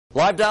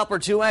Live Doppler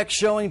 2X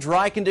showing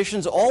dry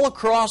conditions all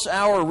across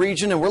our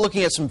region, and we're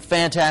looking at some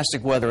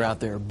fantastic weather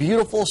out there.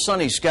 Beautiful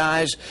sunny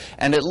skies,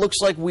 and it looks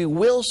like we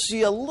will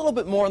see a little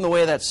bit more in the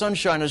way of that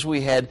sunshine as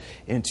we head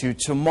into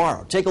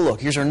tomorrow. Take a look.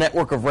 Here's our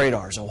network of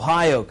radars.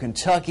 Ohio,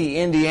 Kentucky,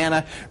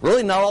 Indiana.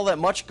 Really not all that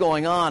much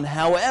going on.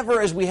 However,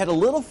 as we head a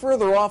little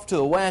further off to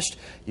the west,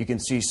 you can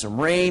see some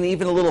rain,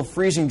 even a little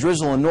freezing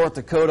drizzle in North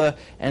Dakota,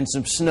 and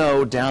some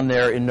snow down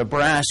there in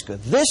Nebraska.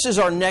 This is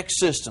our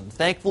next system.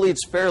 Thankfully,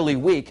 it's fairly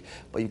weak,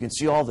 but you can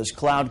see all this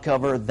cloud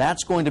cover.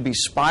 That's going to be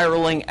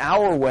spiraling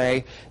our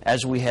way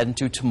as we head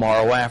into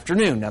tomorrow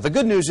afternoon. Now, the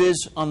good news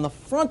is, on the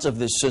front of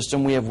this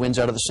system, we have winds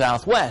out of the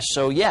southwest.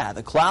 So, yeah,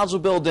 the clouds will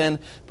build in,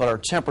 but our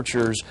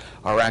temperatures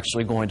are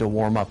actually going to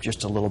warm up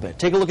just a little bit.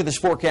 Take a look at this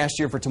forecast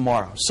here for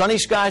tomorrow. Sunny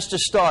skies to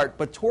start,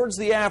 but towards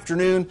the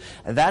afternoon,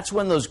 that's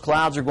when those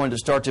clouds are going to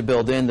start to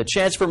build in. The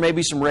chance for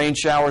maybe some rain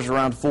showers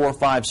around 4,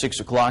 5, 6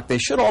 o'clock. They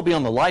should all be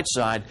on the light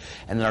side,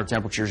 and then our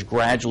temperatures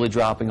gradually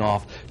dropping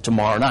off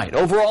tomorrow night.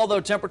 Overall,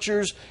 though, temperatures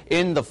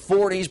in the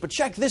 40s, but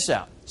check this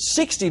out.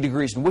 60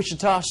 degrees in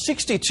Wichita,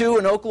 62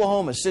 in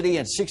Oklahoma City,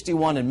 and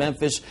 61 in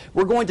Memphis.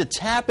 We're going to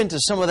tap into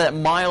some of that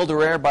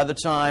milder air by the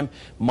time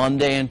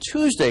Monday and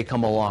Tuesday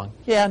come along.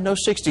 Yeah, no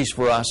 60s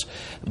for us,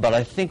 but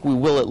I think we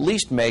will at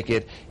least make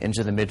it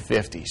into the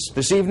mid-50s.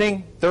 This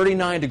evening,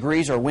 39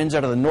 degrees. Our winds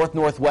out of the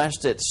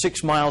north-northwest at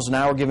 6 miles an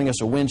hour, giving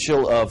us a wind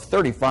chill of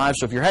 35.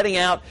 So if you're heading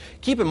out,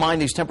 keep in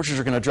mind these temperatures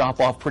are going to drop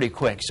off pretty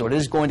quick. So it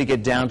is going to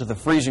get down to the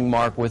freezing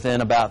mark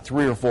within about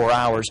 3 or 4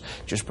 hours.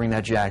 Just bring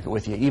that jacket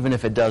with you, even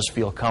if it does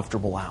feel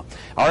comfortable out.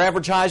 Our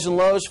average highs and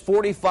lows,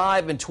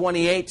 45 and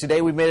 28.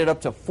 Today we made it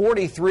up to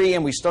 43,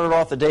 and we started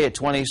off the day at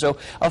 20. So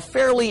a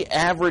fairly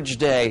average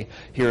day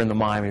here in the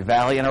Miami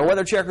Valley. And our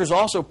weather checker is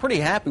also pretty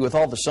happy with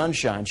all the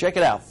sunshine. Check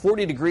it out.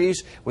 40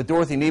 degrees with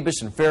Dorothy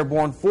Nebus in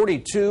Fairborn,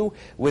 42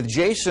 with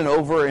Jason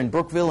over in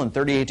Brookville, and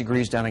 38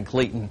 degrees down in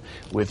Clayton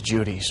with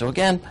Judy. So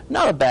again,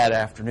 not a bad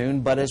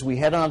afternoon, but as we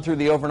head on through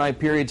the overnight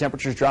period,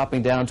 temperatures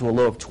dropping down to a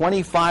low of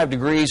 25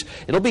 degrees.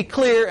 It'll be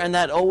clear, and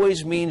that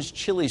always means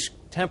chilly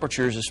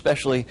temperatures,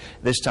 especially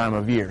this time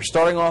of year.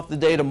 Starting off the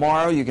day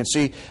tomorrow, you can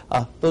see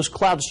those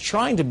clouds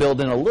trying to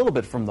build in a little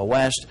bit from the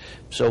west.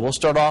 So we'll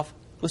start off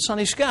with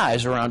sunny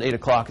skies around 8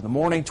 o'clock in the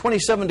morning,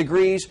 27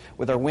 degrees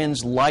with our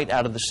winds light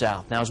out of the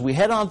south. Now, as we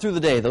head on through the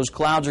day, those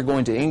clouds are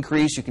going to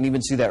increase. You can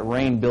even see that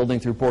rain building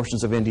through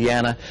portions of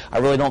Indiana. I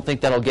really don't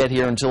think that'll get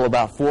here until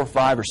about 4,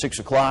 5, or 6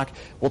 o'clock.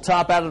 We'll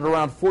top out at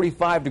around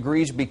 45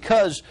 degrees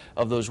because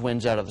of those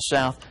winds out of the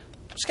south.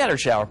 Scattered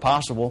shower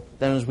possible.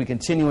 Then as we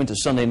continue into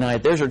Sunday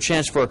night, there's our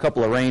chance for a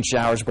couple of rain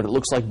showers, but it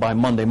looks like by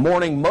Monday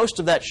morning, most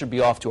of that should be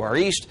off to our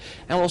east,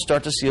 and we'll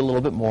start to see a little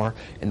bit more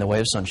in the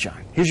way of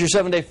sunshine. Here's your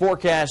 7-day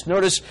forecast.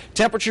 Notice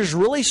temperatures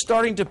really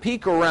starting to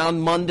peak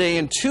around Monday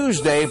and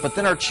Tuesday, but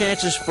then our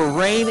chances for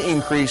rain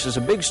increase as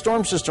a big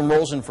storm system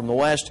rolls in from the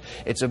west.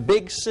 It's a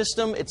big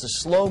system, it's a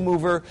slow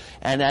mover,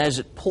 and as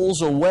it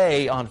pulls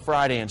away on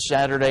Friday and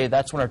Saturday,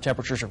 that's when our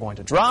temperatures are going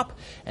to drop,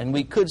 and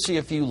we could see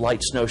a few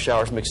light snow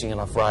showers mixing in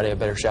on Friday.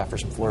 Better shot for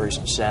some flurries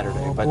on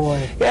Saturday. Oh, but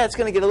boy. Yeah, it's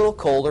going to get a little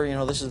colder. You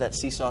know, this is that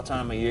seesaw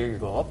time of year. You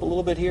go up a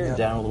little bit here and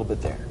down a little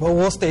bit there. Well,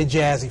 we'll stay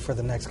jazzy for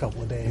the next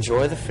couple of days.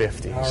 Enjoy the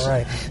 50s. All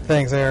right.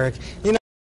 Thanks, Eric.